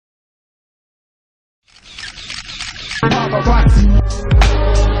Poppa Rotzee.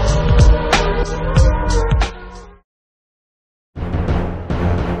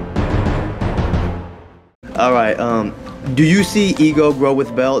 All right, do you see ego grow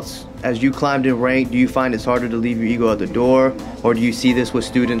with belts? As you climbed in rank, do you find it's harder to leave your ego at the door? Or do you see this with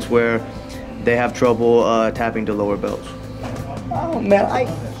students where they have trouble tapping to lower belts? Oh man,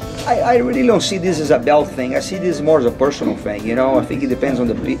 I really don't see this as a belt thing. I see this more as a personal thing, you know. I think it depends on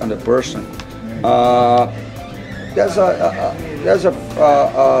the person. There's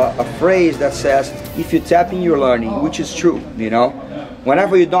a phrase that says, if you're tapping, you're learning, which is true, you know.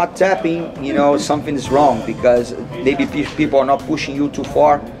 Whenever you're not tapping, you know, something is wrong, because maybe people are not pushing you too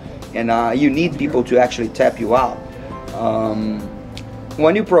far, and you need people to actually tap you out.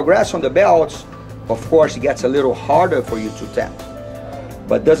 When you progress on the belts, of course, it gets a little harder for you to tap,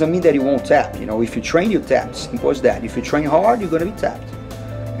 but doesn't mean that you won't tap. You know, if you train, you tap. Simple as that. If you train hard, you're going to be tapped.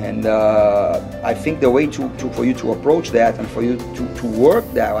 And I think the way for you to approach that and for you to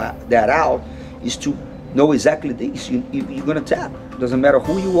work that out is to know exactly this. You're going to tap. Doesn't matter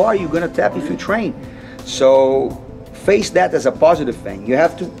who you are, you're going to tap if you train. So face that as a positive thing. You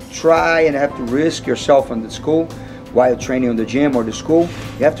have to try and have to risk yourself on the school while training on the gym or the school.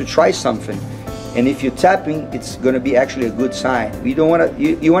 You have to try something. And if you're tapping, it's going to be actually a good sign. You don't want to.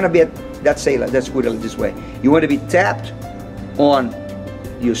 You want to be let's put it this way. You want to be tapped on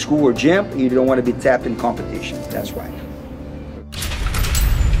your school or gym. You don't want to be tapped in competition. That's right.